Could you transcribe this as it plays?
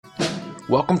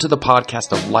Welcome to the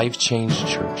podcast of Life Change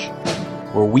Church,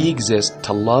 where we exist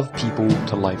to love people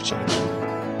to life change.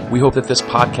 We hope that this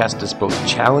podcast is both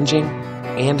challenging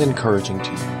and encouraging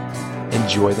to you.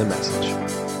 Enjoy the message.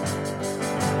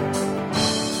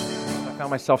 I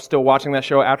found myself still watching that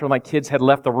show after my kids had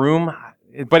left the room,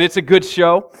 but it's a good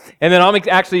show. And then I'm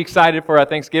actually excited for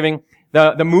Thanksgiving.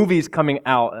 The movie's coming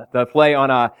out. The play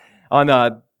on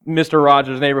Mr.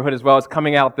 Rogers' Neighborhood as well is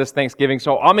coming out this Thanksgiving.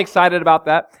 So I'm excited about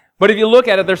that. But if you look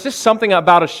at it, there's just something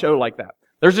about a show like that.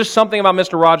 There's just something about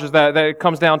Mr. Rogers that it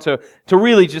comes down to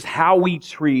really just how we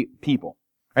treat people,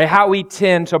 right? How we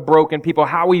tend to broken people,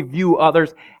 how we view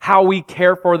others, how we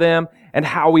care for them, and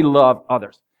how we love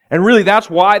others. And really, that's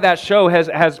why that show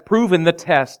has proven the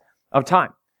test of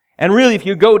time. And really, if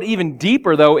you go even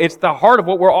deeper, though, it's the heart of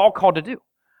what we're all called to do.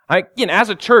 Right? Again, as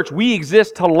a church, we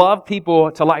exist to love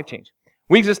people to life change.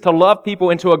 We exist to love people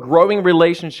into a growing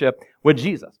relationship with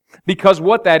Jesus. Because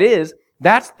what that is,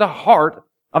 that's the heart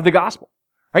of the gospel.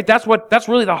 Right? That's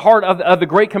really the heart of the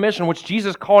Great Commission, which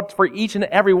Jesus called for each and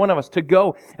every one of us to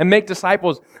go and make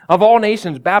disciples of all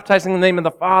nations, baptizing in the name of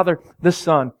the Father, the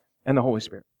Son, and the Holy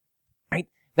Spirit. Right?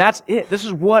 That's it. This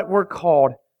is what we're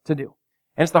called to do.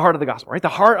 And it's the heart of the gospel, right? The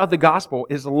heart of the gospel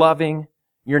is loving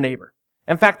your neighbor.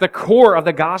 In fact, the core of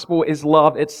the gospel is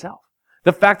love itself.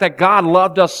 The fact that God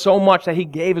loved us so much that He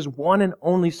gave His one and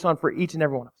only Son for each and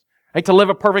every one of us. Right? To live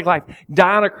a perfect life,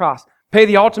 die on a cross, pay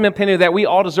the ultimate penalty that we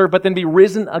all deserve, but then be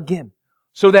risen again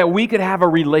so that we could have a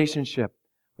relationship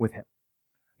with Him.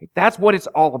 Right? That's what it's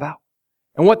all about.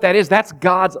 And what that is, that's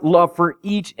God's love for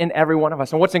each and every one of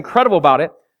us. And what's incredible about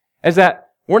it is that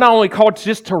we're not only called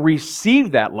just to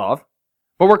receive that love,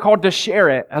 but we're called to share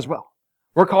it as well.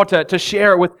 We're called to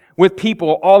share it with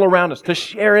people all around us, to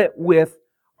share it with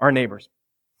our neighbors.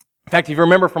 In fact, if you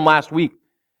remember from last week,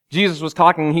 Jesus was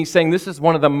talking and He's saying this is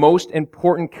one of the most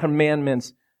important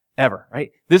commandments ever,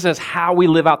 right? This is how we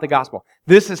live out the gospel.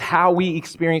 This is how we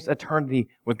experience eternity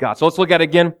with God. So let's look at it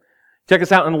again. Check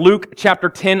us out in Luke chapter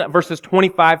 10, verses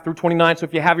 25 through 29. So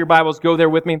if you have your Bibles, go there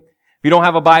with me. If you don't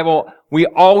have a Bible, we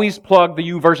always plug the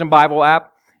YouVersion Bible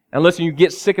app. And listen, you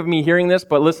get sick of me hearing this,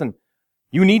 but listen,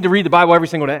 you need to read the Bible every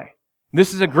single day.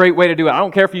 This is a great way to do it. I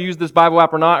don't care if you use this Bible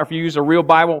app or not, or if you use a real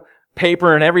Bible,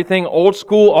 paper and everything, old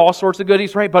school, all sorts of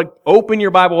goodies, right? But open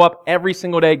your Bible up every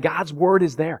single day. God's Word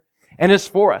is there. And it's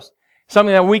for us.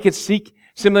 Something that we could seek,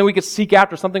 something we could seek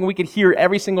after, something we could hear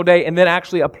every single day and then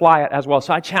actually apply it as well.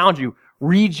 So I challenge you,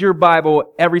 read your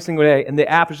Bible every single day. And the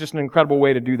app is just an incredible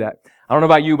way to do that. I don't know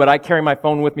about you, but I carry my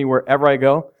phone with me wherever I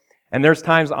go. And there's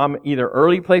times I'm either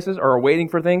early places or waiting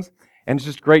for things. And it's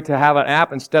just great to have an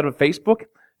app instead of Facebook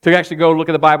to actually go look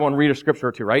at the Bible and read a scripture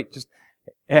or two, right? Just,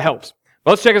 it helps.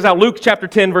 But let's check this out. Luke chapter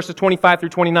 10, verses 25 through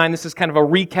 29. This is kind of a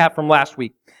recap from last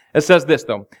week. It says this,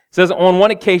 though. It says, on one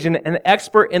occasion, an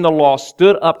expert in the law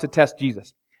stood up to test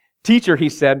Jesus. Teacher, he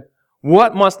said,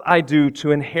 what must I do to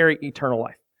inherit eternal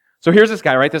life? So here's this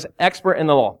guy, right? This expert in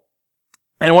the law.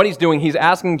 And what he's doing, he's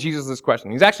asking Jesus this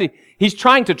question. He's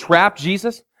trying to trap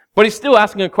Jesus, but he's still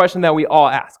asking a question that we all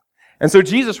ask. And so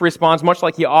Jesus responds, much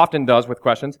like He often does with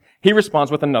questions, He responds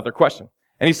with another question.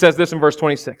 And He says this in verse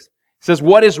 26. He says,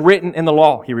 what is written in the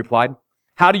law? He replied.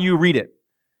 How do you read it?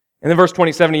 And in verse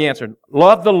 27 he answered,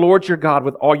 love the Lord your God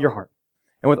with all your heart,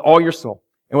 and with all your soul,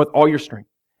 and with all your strength,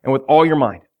 and with all your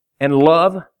mind, and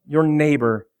love your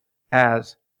neighbor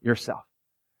as yourself.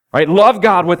 Right? Love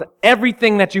God with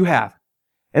everything that you have.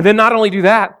 And then not only do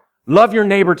that, love your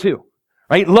neighbor too.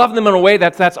 Right? Love them in a way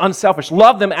that's unselfish.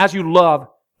 Love them as you love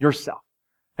yourself.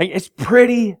 Right? It's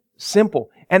pretty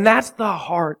simple. And that's the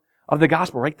heart of the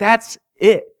gospel, right? That's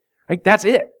it. Right? That's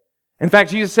it. In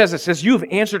fact, Jesus says, it says, you've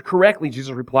answered correctly,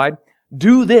 Jesus replied.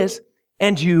 Do this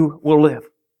and you will live.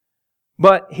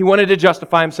 But he wanted to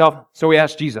justify himself, so he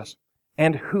asked Jesus,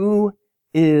 and who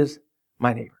is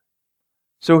my neighbor?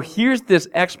 So here's this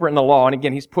expert in the law, and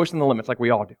again, he's pushing the limits like we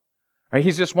all do. Right?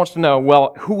 He just wants to know,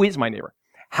 well, who is my neighbor?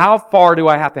 How far do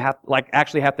I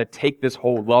actually have to take this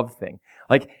whole love thing?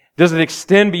 Like, does it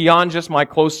extend beyond just my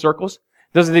close circles?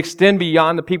 Does it extend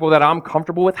beyond the people that I'm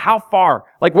comfortable with? How far?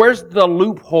 Like, where's the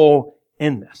loophole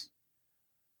in this?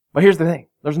 But here's the thing.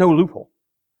 There's no loophole.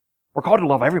 We're called to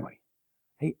love everybody.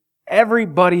 Hey,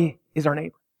 everybody is our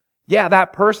neighbor. Yeah,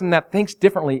 that person that thinks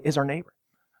differently is our neighbor.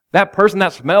 That person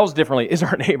that smells differently is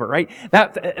our neighbor, right?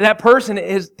 That person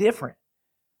is different,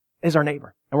 is our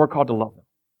neighbor. And we're called to love them.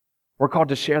 We're called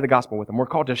to share the gospel with them. We're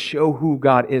called to show who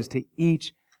God is to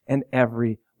each and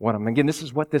every one of them. Again, this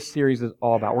is what this series is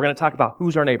all about. We're going to talk about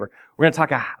who's our neighbor. We're going to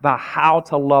talk about how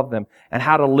to love them and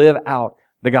how to live out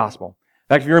the gospel.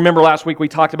 In fact, if you remember last week, we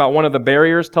talked about one of the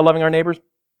barriers to loving our neighbors.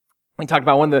 We talked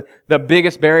about one of the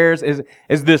biggest barriers is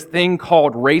this thing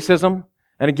called racism.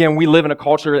 And again, we live in a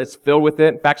culture that's filled with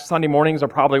it. In fact, Sunday mornings are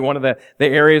probably one of the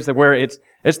areas that where it's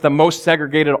the most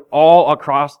segregated all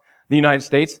across the United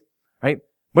States, right?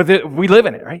 But we live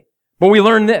in it, right? But we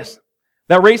learn this,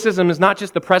 that racism is not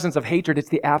just the presence of hatred, it's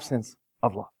the absence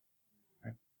of love.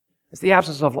 Right? It's the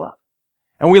absence of love.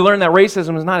 And we learn that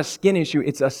racism is not a skin issue,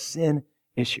 it's a sin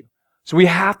issue. So we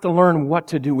have to learn what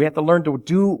to do. We have to learn to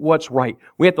do what's right.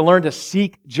 We have to learn to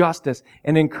seek justice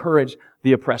and encourage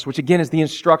the oppressed, which again is the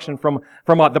instruction from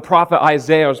the prophet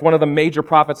Isaiah. It's one of the major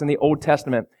prophets in the Old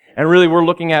Testament. And really we're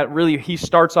looking at, he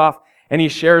starts off and he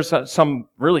shares some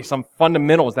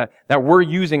fundamentals that we're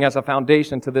using as a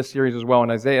foundation to this series as well in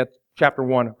Isaiah chapter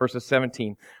 1, verses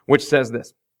 17, which says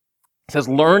this. It says,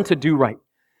 learn to do right,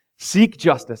 seek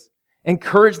justice,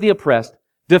 encourage the oppressed,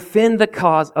 defend the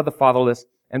cause of the fatherless,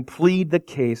 and plead the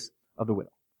case of the widow.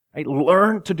 Right?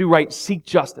 Learn to do right, seek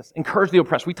justice, encourage the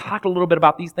oppressed. We talked a little bit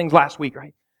about these things last week,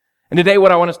 right? And today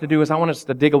what I want us to do is I want us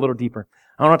to dig a little deeper.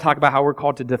 I want to talk about how we're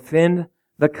called to defend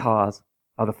the cause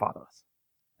of the fatherless.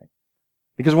 Right?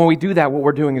 Because when we do that, what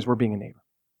we're doing is we're being a neighbor.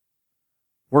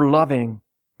 We're loving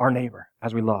our neighbor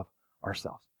as we love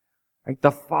ourselves. Right?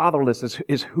 The fatherless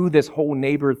is who this whole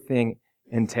neighbor thing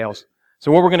entails. So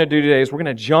what we're going to do today is we're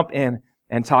going to jump in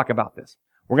and talk about this.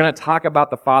 We're going to talk about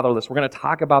the fatherless. We're going to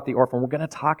talk about the orphan. We're going to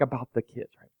talk about the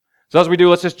kids. Right? So as we do,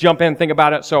 let's just jump in and think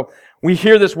about it. So we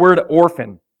hear this word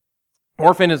orphan.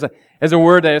 Orphan is a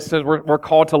word that says we're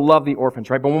called to love the orphans,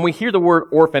 right? But when we hear the word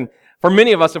orphan, for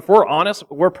many of us, if we're honest,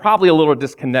 we're probably a little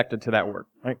disconnected to that word,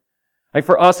 right? Like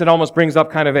for us, it almost brings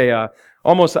up kind of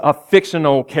almost a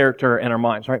fictional character in our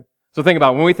minds, right? So think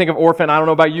about it. When we think of orphan, I don't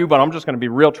know about you, but I'm just going to be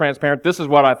real transparent. This is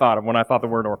what I thought of when I thought the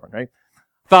word orphan, right?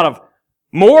 Thought of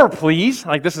more, please.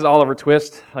 Like this is Oliver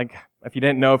Twist. Like if you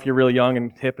didn't know, if you're really young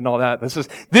and hip and all that,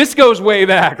 this goes way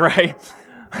back, right?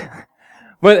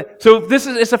 But so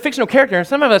it's a fictional character, and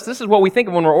some of us, this is what we think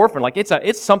of when we're orphan. Like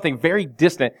it's something very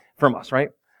distant from us, right?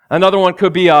 Another one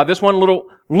could be this one, little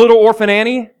orphan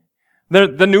Annie.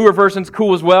 The newer version's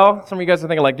cool as well. Some of you guys are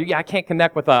thinking like, I can't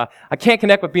connect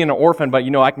with being an orphan, but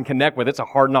I can connect with it's a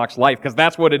hard knocks life because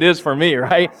that's what it is for me,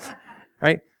 right?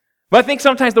 Right? But I think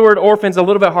sometimes the word orphan's a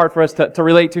little bit hard for us to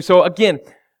relate to. So again,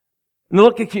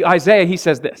 look at Isaiah, he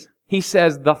says this. He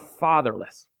says the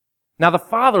fatherless. Now the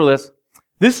fatherless,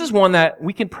 this is one that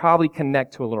we can probably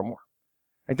connect to a little more.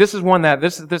 Like this is one that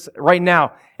this right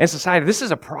now in society, this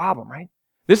is a problem, right?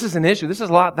 This is an issue. This is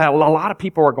a lot that a lot of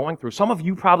people are going through. Some of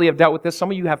you probably have dealt with this.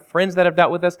 Some of you have friends that have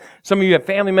dealt with this. Some of you have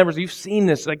family members. You've seen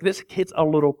this. Like this hits a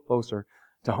little closer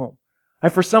to home.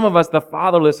 And for some of us, the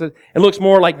fatherless, it looks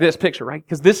more like this picture, right?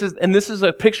 Because this is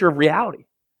a picture of reality.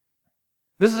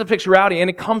 This is a picture of reality, and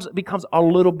it becomes a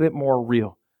little bit more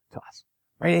real to us,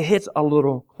 right? It hits a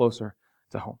little closer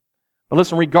to home. But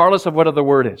listen, regardless of what the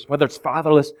word is, whether it's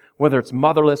fatherless, whether it's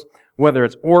motherless, whether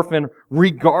it's orphan,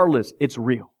 regardless, it's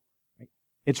real.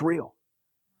 It's real.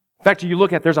 In fact, you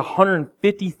look at, there's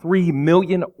 153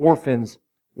 million orphans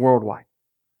worldwide.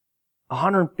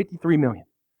 153 million.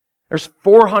 There's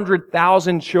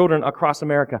 400,000 children across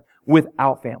America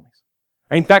without families.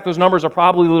 In fact, those numbers are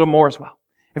probably a little more as well.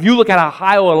 If you look at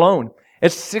Ohio alone,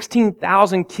 it's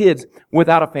 16,000 kids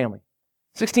without a family.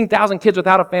 16,000 kids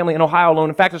without a family in Ohio alone.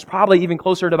 In fact, it's probably even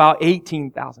closer to about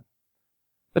 18,000.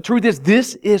 The truth is,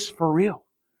 this is for real.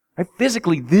 Right?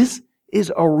 Physically, this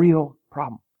is a real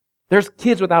problem. There's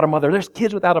kids without a mother. There's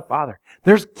kids without a father.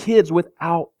 There's kids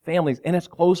without families. And it's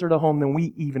closer to home than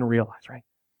we even realize, right?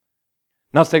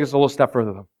 Now let's take this a little step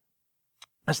further, though.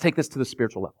 Let's take this to the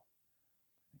spiritual level.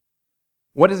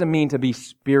 What does it mean to be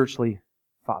spiritually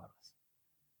fatherless?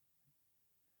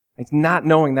 It's not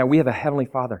knowing that we have a heavenly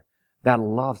Father that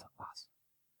loves us.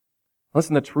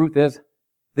 Listen, the truth is,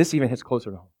 this even hits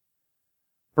closer to home.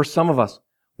 For some of us,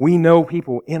 we know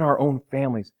people in our own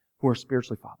families who are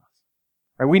spiritually fatherless.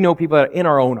 Right? We know people that are in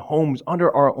our own homes,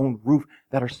 under our own roof,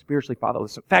 that are spiritually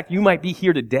fatherless. In fact, you might be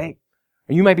here today,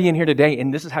 and you might be in here today,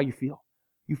 and this is how you feel.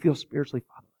 You feel spiritually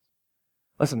fatherless.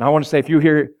 Listen, I want to say, if you're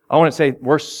here, I want to say,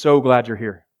 we're so glad you're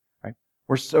here. Right?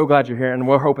 We're so glad you're here, and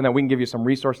we're hoping that we can give you some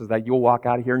resources that you'll walk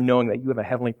out of here knowing that you have a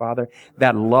heavenly Father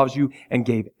that loves you and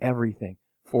gave everything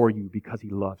for you because He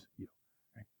loves you.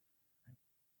 Right?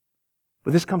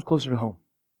 But this comes closer to home.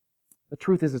 The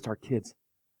truth is, it's our kids.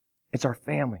 It's our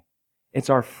family. It's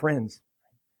our friends.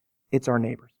 It's our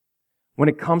neighbors. When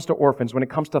it comes to orphans, when it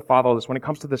comes to fatherless, when it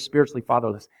comes to the spiritually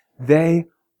fatherless, they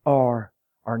are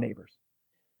our neighbors.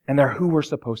 And they're who we're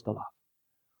supposed to love.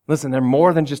 Listen, they're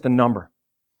more than just a number.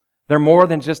 They're more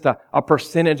than just a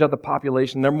percentage of the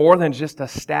population. They're more than just a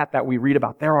stat that we read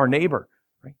about. They're our neighbor.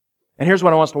 Right? And here's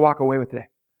what I want us to walk away with today.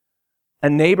 A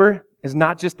neighbor is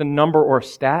not just a number or a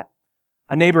stat.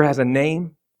 A neighbor has a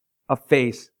name, a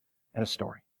face, and a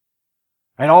story.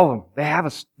 Right? All of them,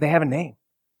 they have a name.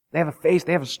 They have a face,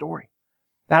 they have a story.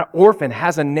 That orphan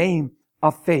has a name,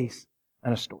 a face,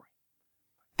 and a story.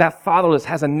 That fatherless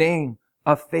has a name,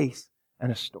 a face,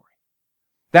 and a story.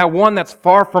 That one that's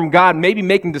far from God, maybe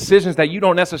making decisions that you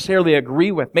don't necessarily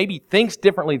agree with, maybe thinks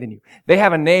differently than you. They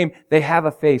have a name, they have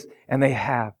a face, and they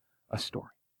have a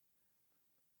story.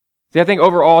 See, I think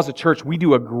overall as a church, we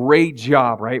do a great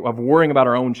job, right, of worrying about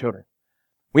our own children.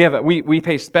 We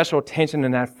pay special attention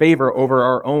and that favor over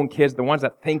our own kids, the ones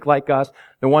that think like us,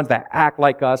 the ones that act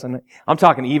like us. And I'm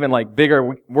talking even like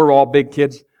bigger, we're all big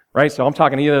kids, right? So I'm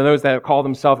talking either those that call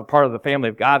themselves a part of the family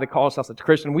of God, that call themselves a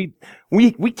Christian.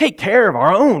 We take care of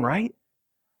our own, right?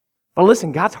 But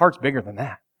listen, God's heart's bigger than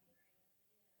that.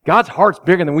 God's heart's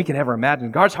bigger than we can ever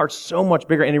imagine. God's heart's so much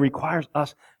bigger, and He requires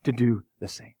us to do the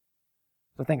same.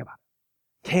 So think about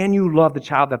it. Can you love the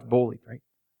child that's bullied, right,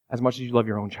 as much as you love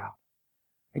your own child?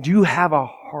 Do you have a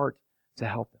heart to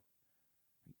help them?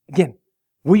 Again,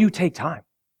 will you take time?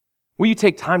 Will you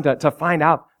take time to find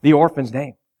out the orphan's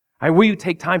name? Right? Will you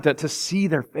take time to see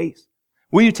their face?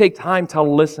 Will you take time to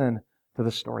listen to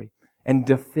the story and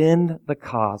defend the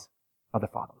cause of the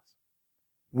fatherless?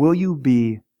 Will you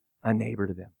be a neighbor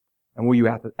to them? And will you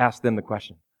ask them the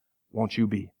question, won't you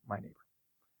be my neighbor?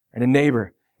 And a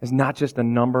neighbor is not just a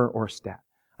number or a stat.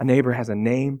 A neighbor has a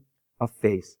name, a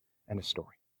face, and a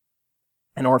story.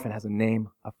 An orphan has a name,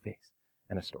 a face,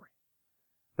 and a story.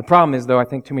 The problem is, though, I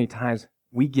think too many times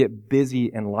we get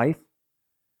busy in life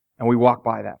and we walk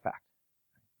by that fact.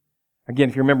 Again,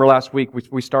 if you remember last week,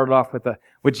 we started off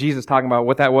with Jesus talking about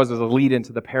what that was as a lead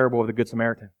into the parable of the Good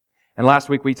Samaritan. And last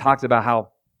week we talked about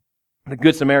how the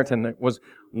Good Samaritan was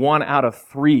one out of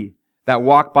three that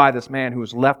walked by this man who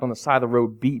was left on the side of the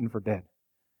road beaten for dead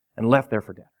and left there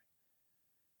for dead.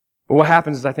 But what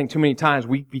happens is I think too many times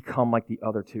we become like the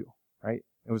other two. Right?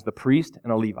 It was the priest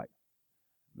and a Levite.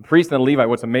 The priest and the Levite,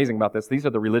 what's amazing about this, these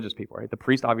are the religious people, right? The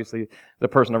priest, obviously, the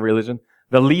person of religion.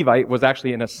 The Levite was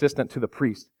actually an assistant to the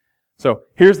priest. So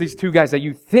here's these two guys that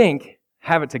you think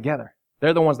have it together.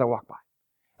 They're the ones that walk by.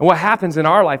 And what happens in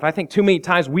our life, I think too many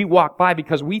times we walk by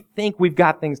because we think we've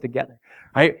got things together.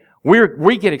 Right?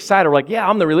 We get excited. We're like, yeah,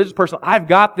 I'm the religious person. I've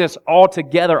got this all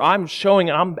together. I'm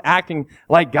showing and I'm acting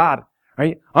like God.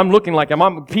 Right? I'm looking like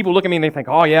him. People look at me and they think,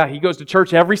 oh yeah, he goes to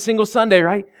church every single Sunday,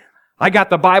 right? I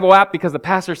got the Bible app because the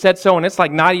pastor said so, and it's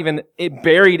like not even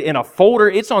buried in a folder.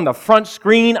 It's on the front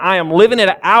screen. I am living it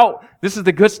out. This is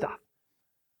the good stuff.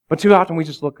 But too often we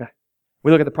just look at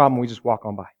the problem and we just walk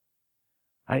on by.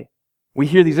 Right? We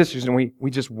hear these issues and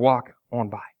we just walk on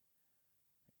by.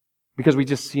 Because we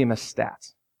just see them as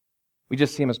stats. We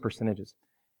just see them as percentages.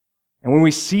 And when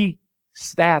we see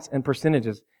stats and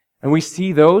percentages, and we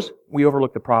see those, we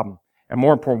overlook the problem. And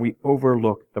more important, we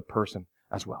overlook the person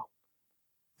as well.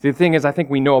 See, the thing is, I think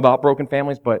we know about broken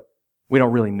families, but we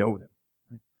don't really know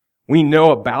them. We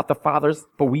know about the fathers,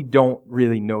 but we don't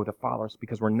really know the fathers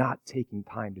because we're not taking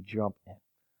time to jump in.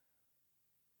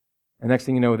 And next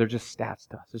thing you know, they're just stats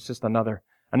to us. It's just another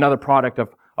product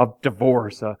of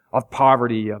divorce, of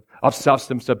poverty, of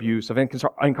substance abuse, of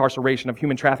incarceration, of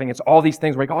human trafficking. It's all these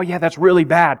things where like, oh yeah, that's really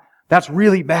bad. That's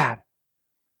really bad.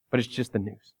 But it's just the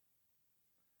news.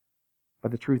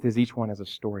 But the truth is each one has a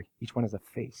story. Each one has a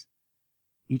face.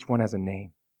 Each one has a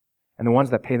name. And the ones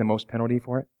that pay the most penalty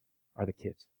for it are the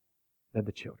kids. They're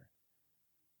the children.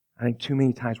 I think too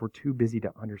many times we're too busy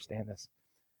to understand this.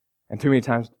 And too many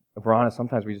times, if we're honest,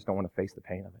 sometimes we just don't want to face the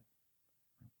pain of it.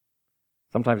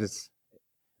 Sometimes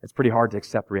it's pretty hard to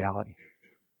accept reality.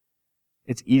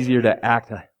 It's easier to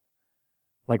act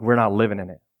like we're not living in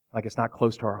it, like it's not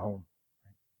close to our home.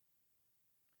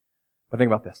 But think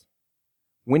about this.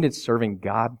 When did serving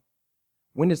God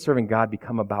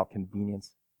become about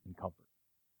convenience and comfort?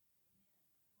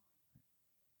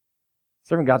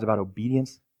 Serving God's about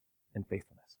obedience and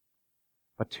faithfulness.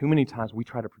 But too many times we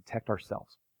try to protect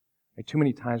ourselves. Right? Too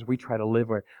many times we try to live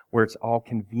where it's all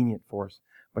convenient for us.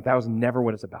 But that was never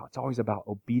what it's about. It's always about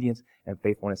obedience and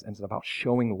faithfulness, and it's about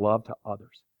showing love to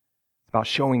others. It's about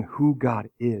showing who God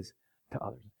is to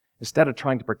others. Instead of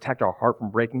trying to protect our heart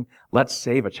from breaking, let's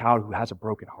save a child who has a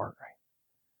broken heart, right?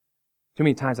 Too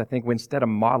many times I think instead of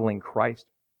modeling Christ,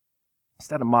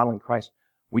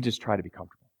 we just try to be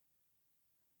comfortable.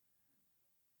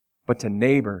 But to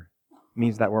neighbor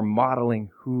means that we're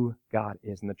modeling who God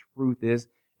is. And the truth is,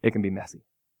 it can be messy.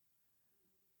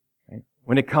 Right?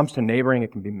 When it comes to neighboring,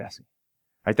 it can be messy.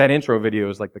 Right? That intro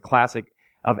video is like the classic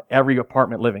of every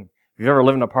apartment living. If you've ever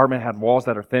lived in an apartment, had walls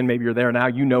that are thin, maybe you're there now,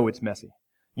 you know it's messy.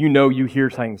 You know you hear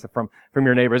things from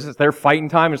your neighbors. It's their fighting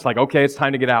time. It's like, okay, it's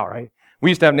time to get out, right?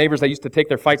 We used to have neighbors that used to take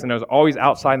their fights and it was always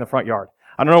outside in the front yard.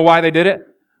 I don't know why they did it,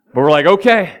 But we're like,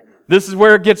 okay, this is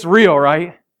where it gets real,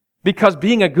 right? Because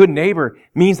being a good neighbor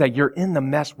means that you're in the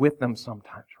mess with them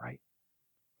sometimes, right?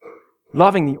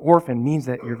 Loving the orphan means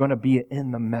that you're going to be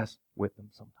in the mess with them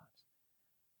sometimes.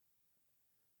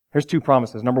 Here's 2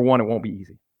 promises. Number 1, it won't be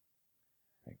easy.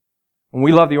 When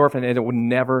we love the orphan, it will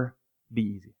never be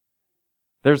easy.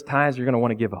 There's times you're going to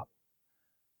want to give up.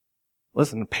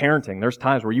 Listen, parenting, there's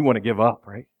times where you want to give up,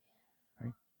 right?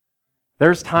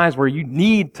 There's times where you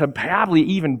need to probably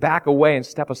even back away and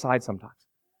step aside sometimes.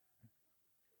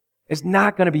 It's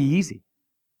not going to be easy.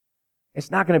 It's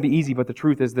not going to be easy, but the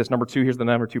truth is this. Number 2, here's the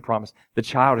number 2 promise. The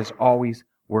child is always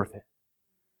worth it.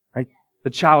 Right? The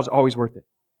child is always worth it.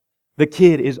 The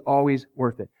kid is always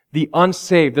worth it. The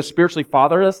unsaved, the spiritually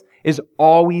fatherless, is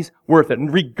always worth it.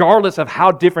 And regardless of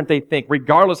how different they think,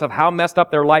 regardless of how messed up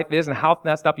their life is and how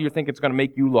messed up you think it's going to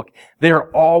make you look,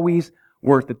 they're always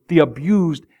worth it. The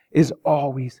abused is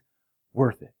always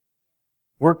worth it.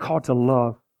 We're called to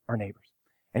love our neighbors.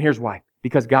 And here's why.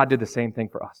 Because God did the same thing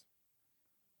for us.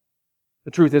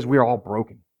 The truth is we are all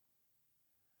broken.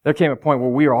 There came a point where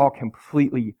we are all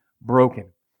completely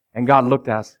broken. And God looked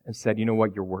at us and said, you know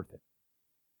what? You're worth it.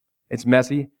 It's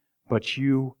messy, but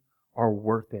you are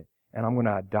worth it. And I'm going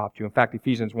to adopt you. In fact,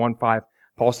 Ephesians 1:5,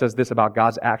 Paul says this about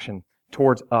God's action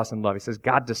towards us in love. He says,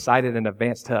 God decided in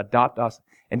advance to adopt us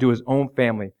into His own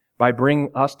family by bringing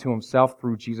us to Himself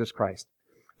through Jesus Christ.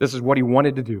 This is what He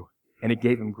wanted to do, and it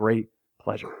gave Him great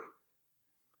pleasure.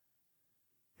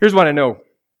 Here's what I know.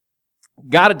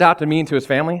 God adopted me into His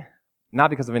family, not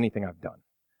because of anything I've done.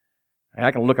 And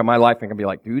I can look at my life and I can be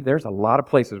like, dude, there's a lot of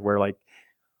places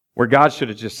where God should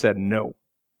have just said no.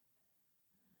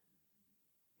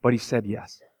 But He said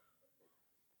yes.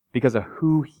 Because of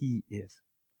who He is.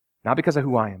 Not because of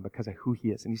who I am, because of who He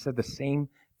is. And He said the same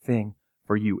thing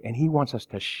for you. And He wants us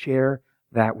to share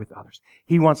that with others.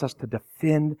 He wants us to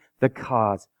defend the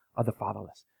cause of the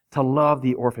fatherless. To love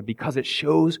the orphan because it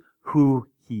shows who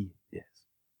He is.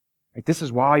 Right? This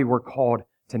is why we're called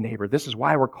to neighbor. This is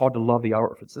why we're called to love the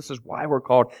orphans. This is why we're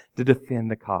called to defend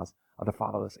the cause of the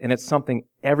fatherless. And it's something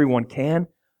everyone can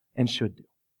and should do.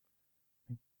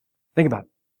 Think about it.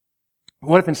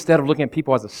 What if instead of looking at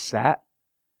people as a stat,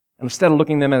 and instead of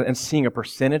looking at them and seeing a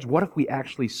percentage, what if we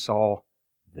actually saw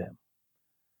them?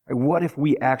 Right? What if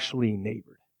we actually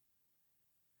neighbored?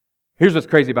 Here's what's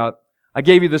crazy about it. I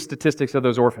gave you the statistics of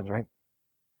those orphans, right?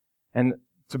 And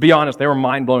to be honest, they were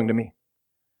mind-blowing to me.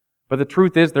 But the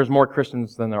truth is, there's more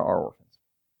Christians than there are orphans.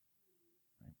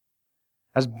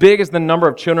 As big as the number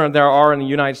of children there are in the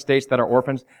United States that are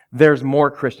orphans, there's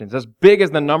more Christians. As big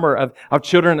as the number of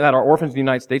children that are orphans in the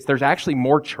United States, there's actually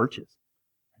more churches.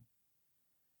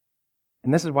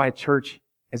 And this is why a church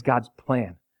is God's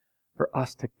plan for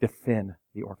us to defend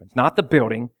the orphans. Not the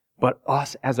building, but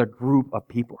us as a group of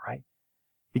people, right?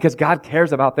 Because God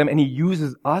cares about them and He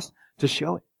uses us to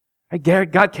show it.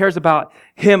 God cares about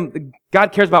Him.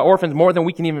 God cares about orphans more than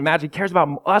we can even imagine. He cares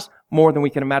about us more than we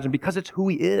can imagine because it's who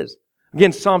He is.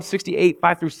 Again, Psalm 68,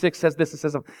 5-6 says this. It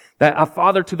says that a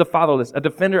father to the fatherless, a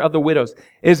defender of the widows,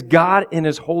 is God in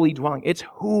His holy dwelling. It's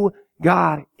who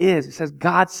God is. It says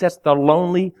God sets the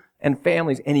lonely and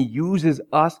families, and He uses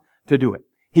us to do it.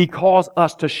 He calls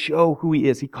us to show who He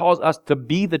is. He calls us to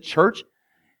be the church,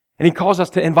 and He calls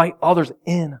us to invite others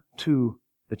into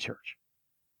the church.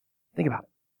 Think about it.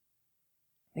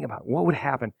 Think about it. What would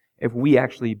happen if we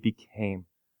actually became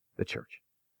the church?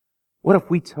 What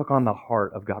if we took on the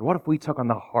heart of God? What if we took on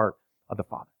the heart of the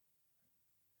Father?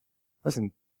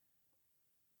 Listen,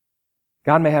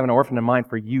 God may have an orphan in mind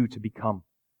for you to become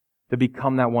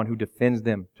that one who defends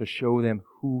them, to show them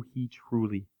who He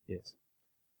truly is.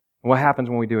 And what happens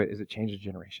when we do it is it changes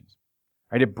generations.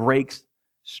 Right? It breaks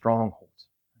strongholds.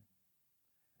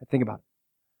 Think about it.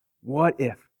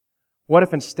 What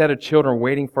if instead of children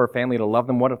waiting for a family to love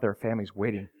them, what if their family's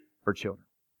waiting for children?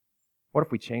 What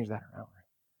if we change that around?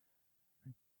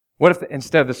 What if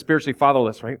instead of the spiritually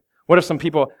fatherless, right? What if some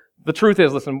people, the truth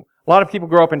is, listen, a lot of people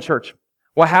grow up in church.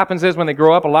 What happens is when they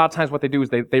grow up, a lot of times what they do is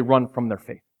they run from their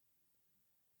faith.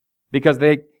 Because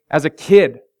as a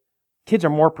kid, kids are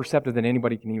more perceptive than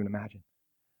anybody can even imagine.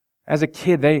 As a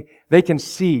kid, they can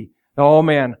see, oh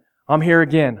man, I'm here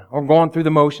again. I'm going through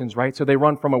the motions, right? So they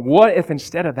run from it. What if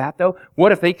instead of that though,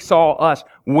 what if they saw us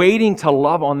waiting to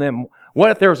love on them? What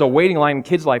if there was a waiting line in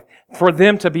kids' life for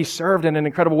them to be served in an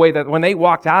incredible way that when they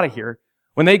walked out of here,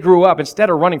 when they grew up, instead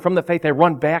of running from the faith, they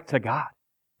run back to God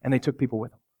and they took people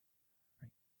with them?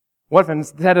 What if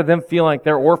instead of them feeling like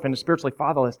they're orphaned, spiritually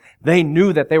fatherless, they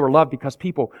knew that they were loved because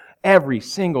people every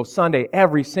single Sunday,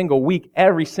 every single week,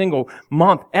 every single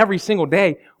month, every single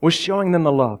day was showing them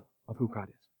the love of who God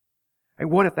is? Right?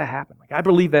 What if that happened? Like, I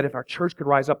believe that if our church could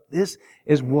rise up, this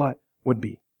is what would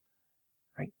be.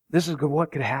 Right? This is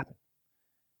what could happen.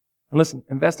 And listen,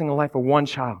 investing in the life of one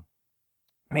child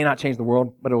may not change the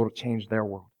world, but it will change their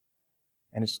world.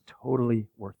 And it's totally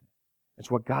worth it.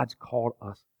 It's what God's called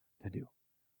us to do.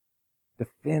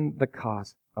 Defend the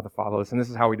cause of the fatherless. And this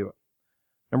is how we do it.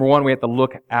 Number one, we have to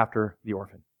look after the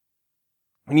orphan.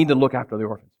 We need to look after the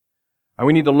orphans. And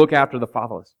we need to look after the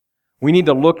fatherless. We need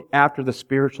to look after the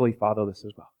spiritually fatherless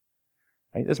as well.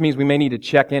 Right? This means we may need to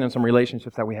check in on some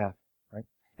relationships that we have, right?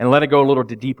 And let it go a little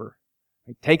deeper.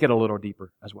 Right? Take it a little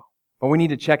deeper as well. But we need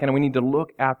to check in and we need to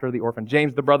look after the orphan.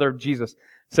 James, the brother of Jesus,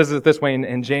 says it this way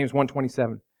in James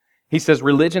 1:27. He says,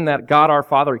 religion that God our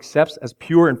Father accepts as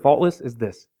pure and faultless is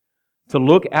this: to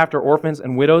look after orphans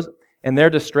and widows in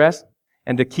their distress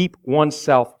and to keep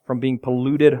oneself from being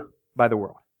polluted by the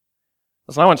world.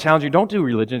 So I want to challenge you, don't do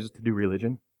religion just to do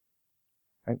religion.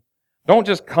 Right? Don't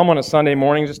just come on a Sunday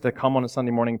morning just to come on a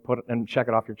Sunday morning and check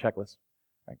it off your checklist.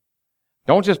 Right?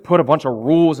 Don't just put a bunch of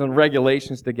rules and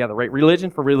regulations together. Right? Religion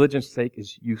for religion's sake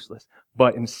is useless.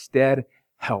 But instead,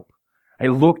 help.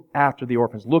 Right? Look after the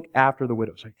orphans. Look after the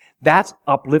widows. Right? That's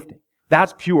uplifting.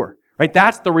 That's pure. Right?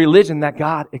 That's the religion that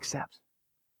God accepts.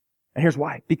 And here's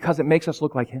why. Because it makes us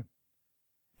look like Him.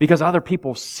 Because other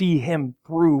people see Him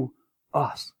through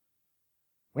us.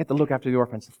 We have to look after the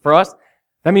orphans. For us,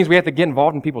 that means we have to get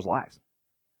involved in people's lives.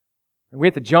 We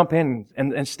have to jump in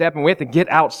and step in. We have to get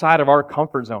outside of our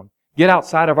comfort zone. Get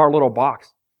outside of our little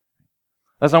box.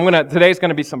 Today's going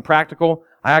to be some practical.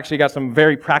 I actually got some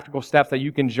very practical steps that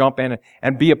you can jump in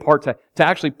and be a part to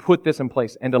actually put this in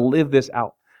place and to live this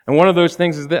out. And one of those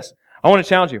things is this. I want to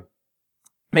challenge you.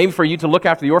 Maybe for you to look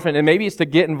after the orphan, and maybe it's to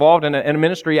get involved in a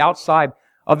ministry outside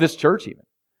of this church even.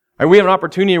 Right? We have an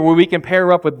opportunity where we can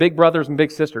pair up with big brothers and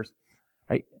big sisters.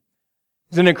 Right?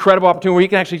 It's an incredible opportunity where you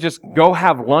can actually just go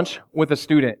have lunch with a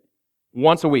student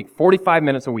once a week, 45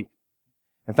 minutes a week.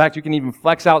 In fact, you can even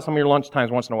flex out some of your lunch times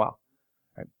once in a while.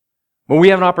 Right? But we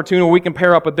have an opportunity where we can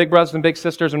pair up with big brothers and big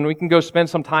sisters, and we can go spend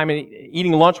some time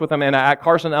eating lunch with them at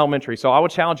Carson Elementary. So I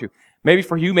would challenge you, maybe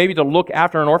for you, maybe to look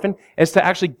after an orphan is to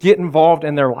actually get involved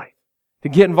in their life. To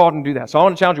get involved and do that. So I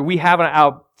want to challenge you. We have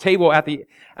a table at the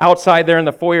outside there in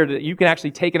the foyer that you can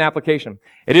actually take an application.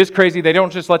 It is crazy. They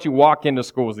don't just let you walk into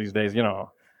schools these days,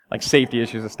 like safety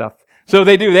issues and stuff. So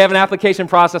they do. They have an application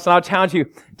process, and I would challenge you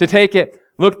to take it,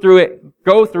 look through it,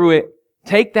 go through it,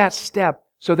 take that step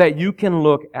so that you can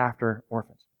look after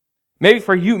orphans. Maybe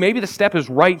for you, maybe the step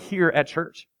is right here at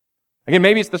church. Again,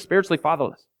 maybe it's the spiritually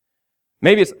fatherless.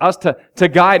 Maybe it's us to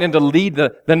guide and to lead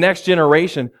the next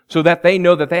generation so that they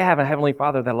know that they have a Heavenly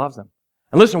Father that loves them.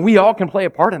 And listen, we all can play a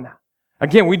part in that.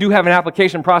 Again, we do have an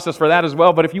application process for that as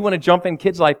well, but if you want to jump in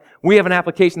kids' life, we have an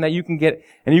application that you can get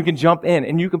and you can jump in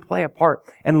and you can play a part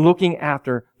in looking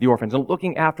after the orphans and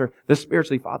looking after the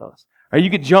spiritually fatherless. Or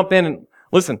you could jump in and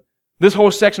listen, this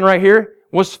whole section right here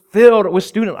was filled with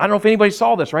students. I don't know if anybody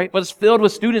saw this, right? But it's filled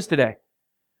with students today.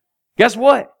 Guess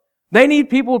what? They need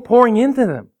people pouring into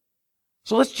them.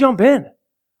 So let's jump in,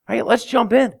 right? Let's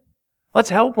jump in.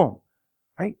 Let's help them,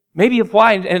 right? Maybe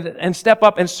apply and step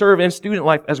up and serve in student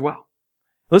life as well.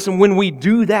 Listen, when we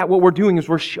do that, what we're doing is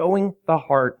we're showing the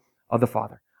heart of the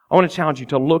Father. I want to challenge you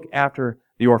to look after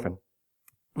the orphan.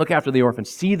 Look after the orphan.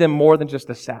 See them more than just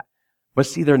a sat, but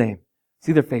see their name,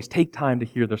 see their face. Take time to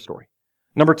hear their story.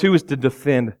 Number 2 is to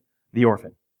defend the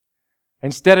orphan.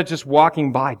 Instead of just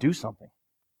walking by, do something.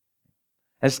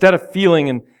 Instead of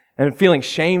feeling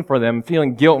shame for them,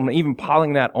 feeling guilt, and even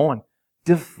piling that on,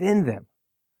 defend them.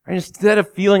 Right? Instead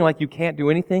of feeling like you can't do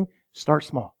anything, start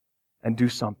small and do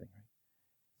something.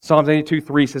 Psalms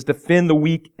 82:3 says, defend the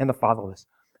weak and the fatherless.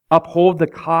 Uphold the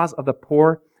cause of the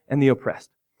poor and the oppressed.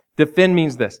 Defend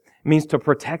means this. It means to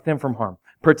protect them from harm.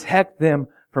 Protect them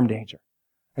from danger.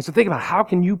 And so think about, how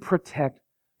can you protect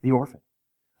the orphan?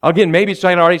 Again, maybe it's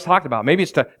like I already talked about. Maybe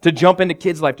it's to jump into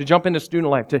kids' life, to jump into student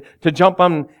life, to jump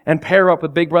on and pair up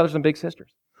with big brothers and big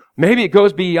sisters. Maybe it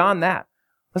goes beyond that.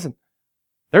 Listen,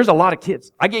 there's a lot of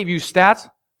kids. I gave you stats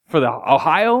for the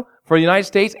Ohio, for the United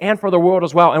States, and for the world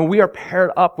as well. And we are paired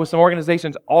up with some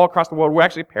organizations all across the world. We're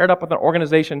actually paired up with an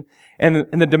organization in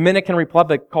the Dominican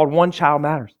Republic called One Child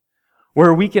Matters,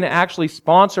 where we can actually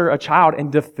sponsor a child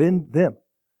and defend them.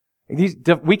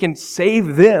 We can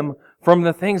save them from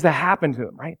the things that happen to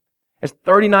them, right? It's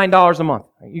 $39 a month.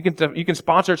 You can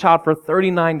sponsor a child for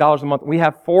 $39 a month. We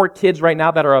have 4 kids right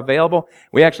now that are available.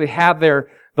 We actually have the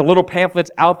little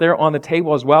pamphlets out there on the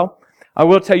table as well. I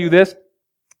will tell you this.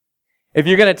 If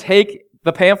you're going to take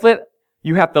the pamphlet,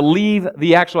 you have to leave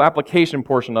the actual application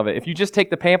portion of it. If you just take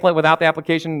the pamphlet without the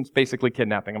application, it's basically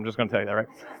kidnapping. I'm just going to tell you that, right?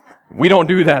 We don't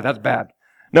do that. That's bad.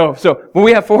 No, so when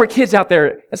we have 4 kids out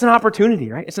there, it's an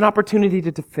opportunity, right? It's an opportunity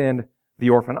to defend the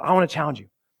orphan. I want to challenge you.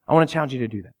 I want to challenge you to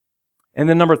do that. And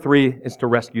then number 3 is to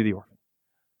rescue the orphan.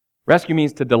 Rescue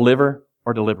means to deliver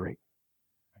or deliberate.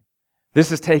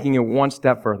 This is taking it one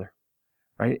step further,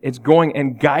 right? It's going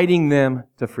and guiding them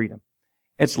to freedom.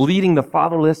 It's leading the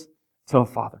fatherless to a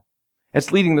father.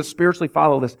 It's leading the spiritually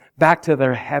fatherless back to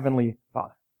their heavenly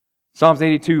Father. Psalms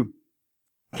 82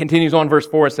 continues on verse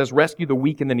 4. It says, rescue the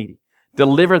weak and the needy.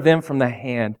 Deliver them from the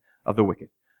hand of the wicked.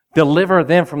 Deliver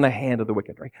them from the hand of the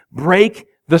wicked, right? Break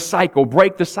the cycle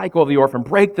of the orphan.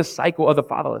 Break the cycle of the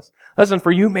fatherless. Listen,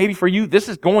 maybe for you, this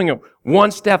is going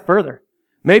one step further.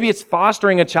 Maybe it's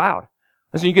fostering a child.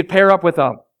 Listen, you could pair up with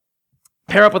a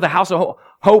House of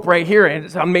Hope right here, and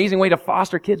it's an amazing way to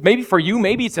foster kids. Maybe for you,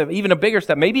 maybe it's even a bigger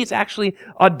step. Maybe it's actually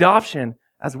adoption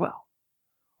as well.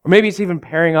 Or maybe it's even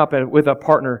pairing up with a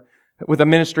partner, with a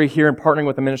ministry here and partnering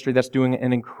with a ministry that's doing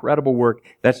an incredible work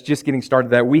that's just getting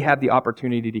started that we have the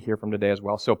opportunity to hear from today as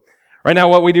well. So right now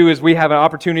what we do is we have an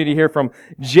opportunity to hear from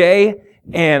Jay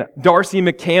and Darcy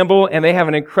McCampbell, and they have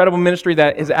an incredible ministry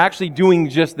that is actually doing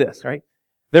just this, right?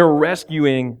 They're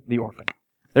rescuing the orphan.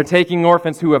 They're taking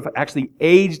orphans who have actually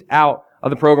aged out of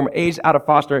the program, aged out of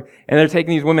foster, and they're taking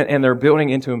these women and they're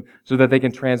building into them so that they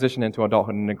can transition into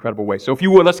adulthood in an incredible way. So if you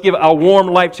would, let's give a warm,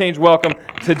 life-change welcome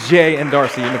to Jay and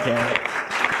Darcy McCampbell.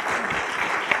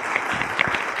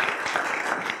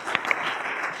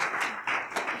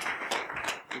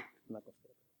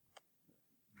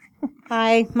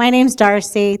 Hi, my name's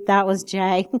Darcy. That was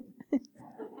Jay.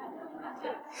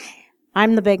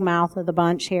 I'm the big mouth of the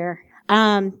bunch here.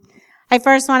 I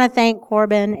first want to thank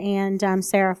Corbin and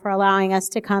Sarah for allowing us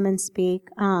to come and speak.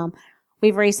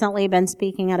 We've recently been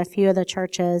speaking at a few of the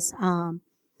churches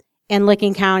in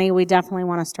Licking County. We definitely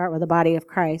want to start with the body of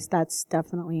Christ. That's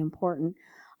definitely important.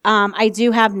 I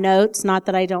do have notes, not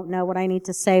that I don't know what I need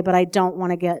to say, but I don't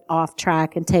want to get off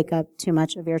track and take up too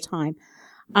much of your time.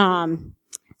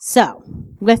 So,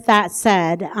 with that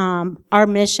said, our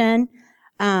mission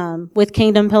with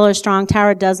Kingdom Pillar Strong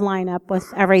Tower does line up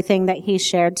with everything that he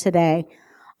shared today.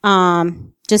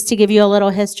 Just to give you a little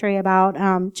history about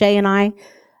Jay and I,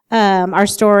 our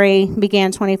story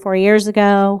began 24 years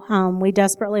ago. We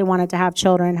desperately wanted to have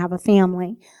children, have a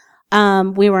family. I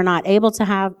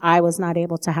was not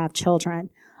able to have children.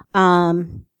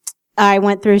 I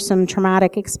went through some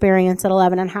traumatic experience at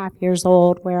 11 and a half years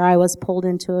old where I was pulled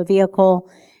into a vehicle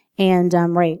and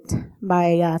raped by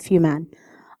a few men.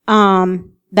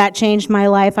 That changed my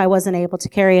life. I wasn't able to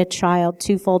carry a child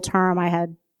to full term. I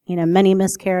had, many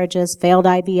miscarriages, failed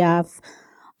IVF.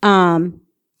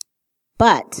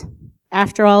 But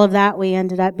after all of that, we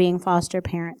ended up being foster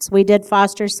parents. We did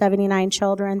foster 79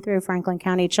 children through Franklin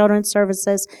County Children's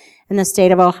Services in the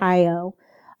state of Ohio.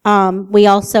 We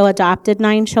also adopted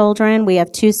 9 children. We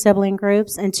have 2 sibling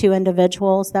groups and 2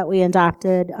 individuals that we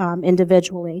adopted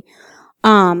individually.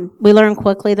 We learned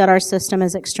quickly that our system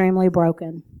is extremely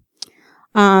broken.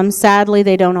 Sadly,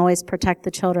 they don't always protect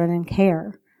the children in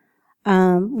care.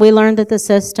 We learned that the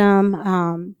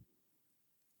system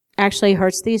actually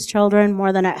hurts these children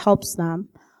more than it helps them.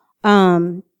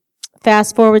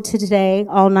 Fast forward to today,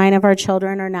 all 9 of our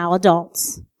children are now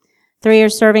adults. 3 are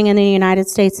serving in the United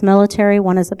States military,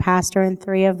 1 is a pastor, and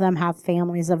 3 of them have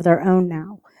families of their own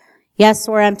now. Yes,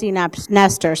 we're empty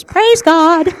nesters. Praise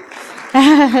God!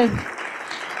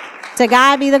 To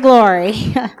God be the glory.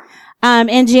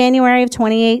 In January of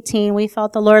 2018, we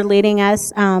felt the Lord leading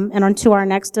us and onto our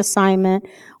next assignment.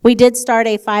 We did start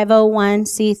a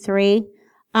 501c3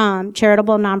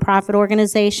 charitable nonprofit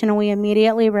organization, and we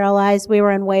immediately realized we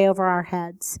were in way over our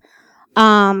heads.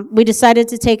 We decided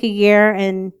to take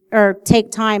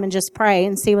take time and just pray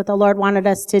and see what the Lord wanted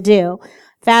us to do.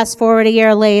 Fast forward a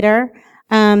year later,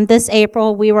 this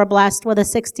April, we were blessed with a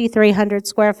 6,300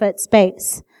 square foot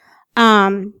space.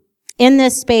 In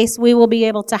this space, we will be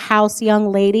able to house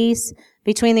young ladies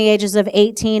between the ages of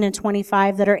 18 and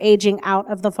 25 that are aging out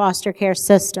of the foster care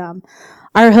system.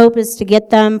 Our hope is to get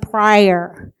them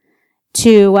prior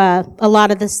to a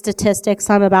lot of the statistics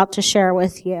I'm about to share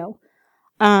with you.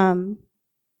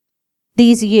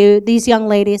 These young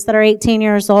ladies that are 18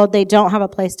 years old, they don't have a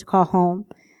place to call home.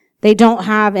 They don't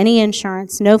have any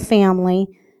insurance, no family,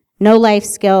 no life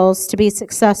skills to be a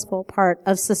successful part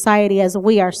of society as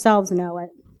we ourselves know it.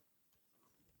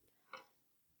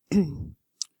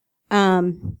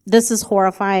 This is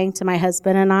horrifying to my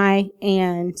husband and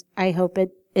I hope it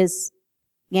is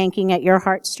yanking at your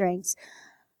heartstrings.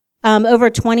 Over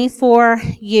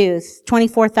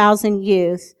 24,000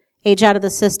 youth age out of the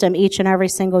system each and every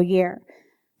single year.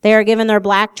 They are given their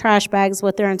black trash bags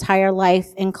with their entire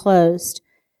life enclosed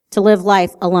to live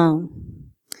life alone.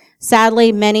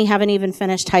 Sadly, many haven't even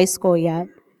finished high school yet.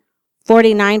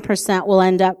 49% will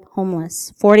end up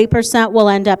homeless. 40% will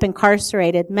end up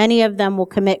incarcerated. Many of them will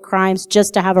commit crimes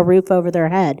just to have a roof over their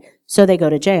head, so they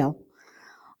go to jail.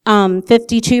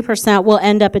 52% will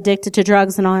end up addicted to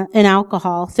drugs and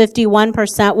alcohol.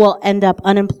 51% will end up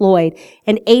unemployed.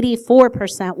 And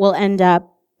 84% will end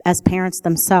up as parents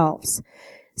themselves.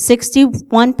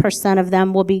 61% of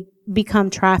them will become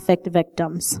trafficked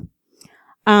victims.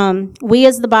 We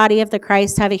as the body of the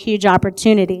Christ have a huge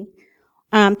opportunity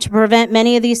to prevent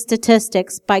many of these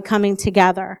statistics by coming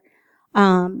together.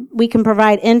 We can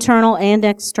provide internal and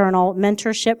external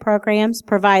mentorship programs,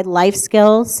 provide life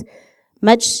skills.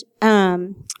 Much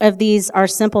of these are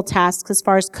simple tasks as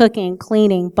far as cooking,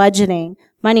 cleaning, budgeting,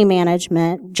 money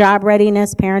management, job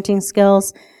readiness, parenting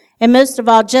skills, and most of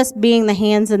all, just being the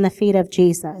hands and the feet of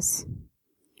Jesus.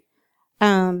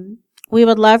 We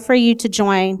would love for you to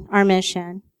join our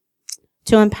mission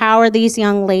to empower these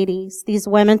young ladies, these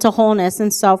women to wholeness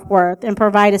and self-worth, and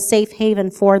provide a safe haven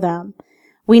for them.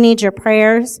 We need your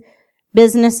prayers,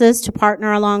 businesses to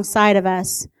partner alongside of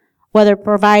us, whether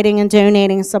providing and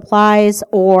donating supplies,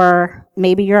 or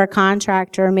maybe you're a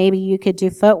contractor, maybe you could do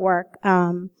footwork.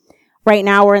 Right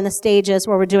now we're in the stages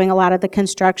where we're doing a lot of the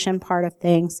construction part of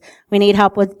things. We need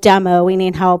help with demo. We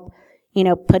need help,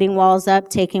 putting walls up,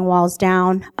 taking walls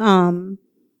down.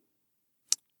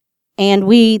 And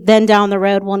we then down the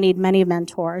road will need many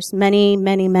mentors, many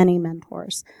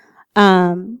mentors.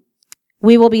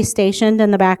 We will be stationed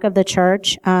in the back of the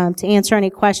church to answer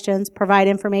any questions, provide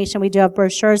information. We do have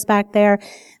brochures back there.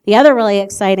 The other really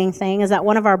exciting thing is that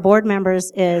one of our board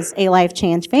members is a Life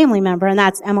Change family member, and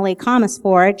that's Emily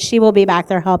Comisford. She will be back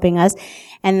there helping us.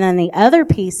 And then the other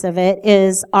piece of it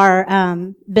is our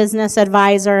business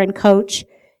advisor and coach,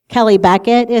 Kelly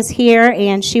Beckett, is here,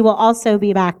 and she will also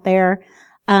be back there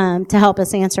to help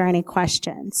us answer any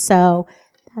questions. So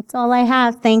that's all I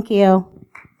have. Thank you.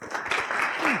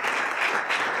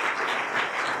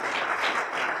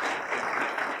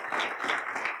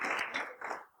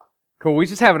 Cool. We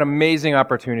just have an amazing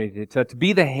opportunity to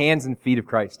be the hands and feet of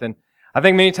Christ. And I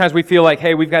think many times we feel like,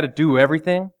 hey, we've got to do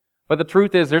everything. But the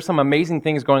truth is there's some amazing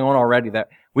things going on already that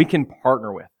we can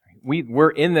partner with. We're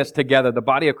in this together. The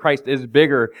body of Christ is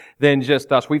bigger than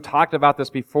just us. We've talked about this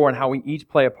before and how we each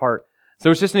play a part. So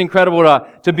it's just incredible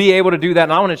to be able to do that.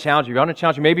 And I want to challenge you. I want to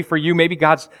challenge you. Maybe for you, maybe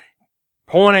God's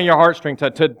pulling on your heartstring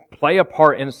to play a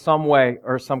part in some way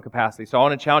or some capacity. So I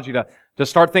want to challenge you to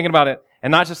start thinking about it,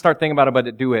 and not just start thinking about it, but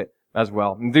to do it as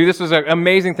well. And dude, this was an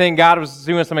amazing thing. God was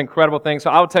doing some incredible things. So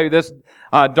I'll tell you this,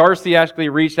 Darcy actually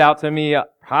reached out to me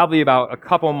probably about a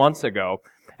couple months ago.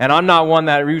 And I'm not one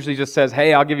that usually just says,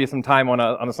 hey, I'll give you some time on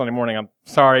a Sunday morning. I'm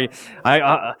sorry.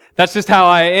 That's just how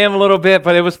I am a little bit,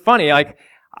 but it was funny. Like,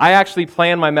 I actually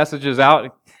plan my messages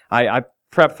out. I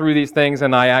prep through these things,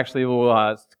 and I actually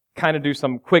will kind of do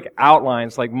some quick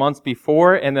outlines like months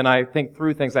before, and then I think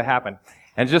through things that happen.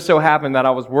 And it just so happened that I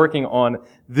was working on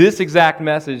this exact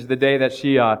message the day that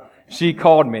she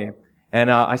called me.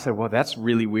 And I said, well, that's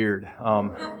really weird.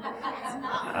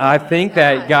 I think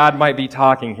that God might be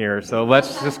talking here. So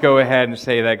let's just go ahead and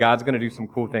say that God's going to do some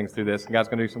cool things through this. And God's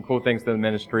going to do some cool things through the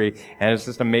ministry. And it's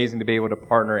just amazing to be able to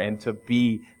partner and to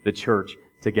be the church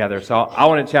together. So I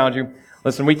want to challenge you.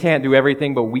 Listen, we can't do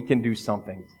everything, but we can do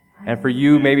something. And for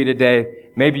you, maybe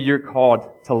today, maybe you're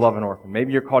called to love an orphan.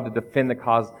 Maybe you're called to defend the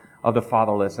cause of the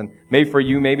fatherless. And maybe for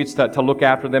you, maybe it's to look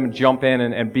after them and jump in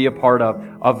and be a part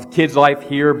of kids' life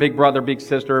here, big brother, big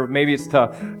sister. Maybe it's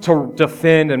to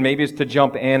defend, and maybe it's to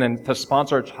jump in and to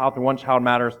sponsor a child through One Child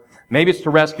Matters. Maybe it's to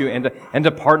rescue and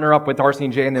to partner up with Darcy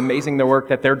and Jay and the work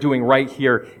that they're doing right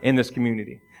here in this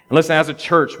community. And listen, as a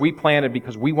church, we planted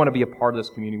because we want to be a part of this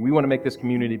community. We want to make this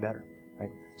community better. Right?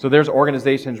 So there's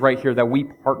organizations right here that we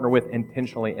partner with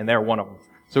intentionally, and they're one of them.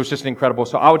 So it's just incredible.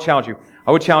 So I would challenge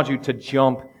you to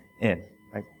jump in.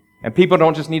 Right? And people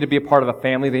don't just need to be a part of a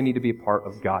family, they need to be a part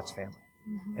of God's family.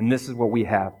 Mm-hmm. And this is what we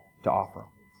have to offer.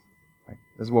 Right?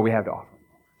 This is what we have to offer.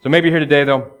 So maybe you're here today,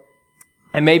 though,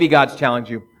 and maybe God's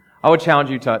challenged you. I would challenge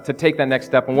you to take that next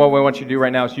step. And what we want you to do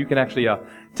right now is you can actually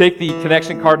take the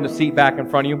connection card in the seat back in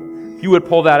front of you. If you would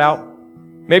pull that out.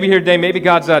 Maybe here today, maybe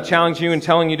God's challenged you and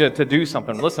telling you to do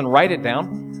something. Listen, write it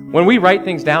down. When we write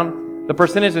things down, the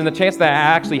percentage and the chance that it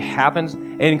actually happens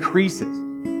increases.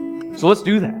 So let's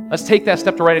do that. Let's take that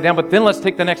step to write it down, but then let's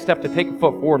take the next step to take a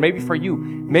foot forward. Maybe for you,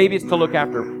 maybe it's to look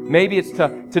after, maybe it's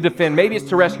to defend, maybe it's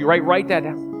to rescue, right? Write that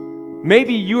down.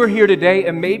 Maybe you are here today,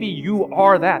 and maybe you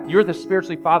are that. You're the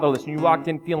spiritually fatherless, and you walked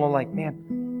in feeling like,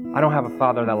 man, I don't have a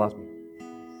father that loves me.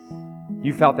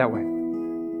 You felt that way.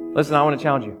 Listen, I want to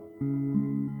challenge you.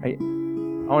 I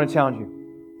want to challenge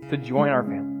you to join our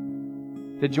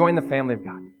family. to join the family of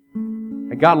God.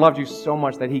 And God loved you so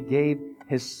much that He gave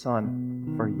His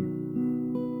Son for you.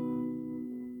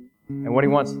 And what He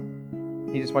wants,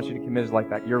 He just wants you to commit His life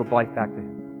back, your life back to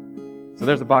Him. So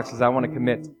there's a box that says, I want to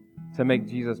commit to make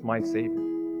Jesus my Savior.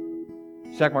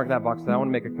 Check mark that box that I want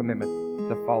to make a commitment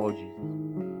to follow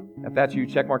Jesus. If that's you,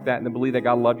 check mark that and then believe that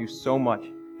God loved you so much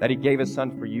that He gave His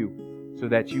Son for you so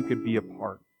that you could be a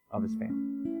part of His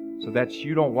family. So that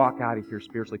you don't walk out of here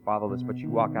spiritually fatherless, but you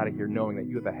walk out of here knowing that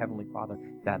you have a Heavenly Father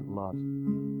that loves you.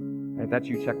 And if that's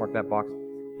you, check mark that box.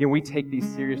 We take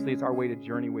these seriously. It's our way to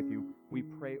journey with you. We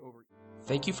pray over you.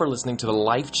 Thank you for listening to the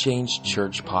Life Change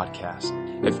Church podcast.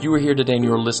 If you were here today and you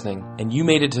were listening and you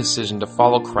made a decision to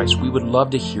follow Christ, we would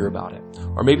love to hear about it.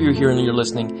 Or maybe you're here and you're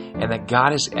listening and that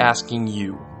God is asking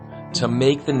you to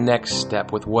make the next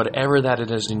step with whatever that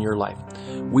it is in your life.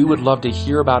 We would love to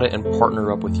hear about it and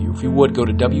partner up with you. If you would, go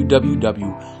to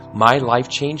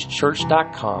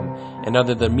www.mylifechangechurch.com and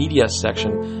under the media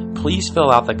section, please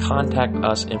fill out the contact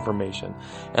us information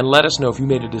and let us know if you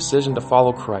made a decision to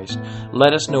follow Christ.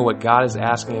 Let us know what God is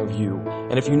asking of you.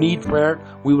 And if you need prayer,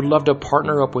 we would love to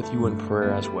partner up with you in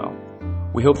prayer as well.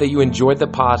 We hope that you enjoyed the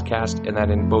podcast and that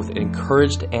it both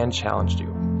encouraged and challenged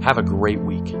you. Have a great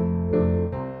week.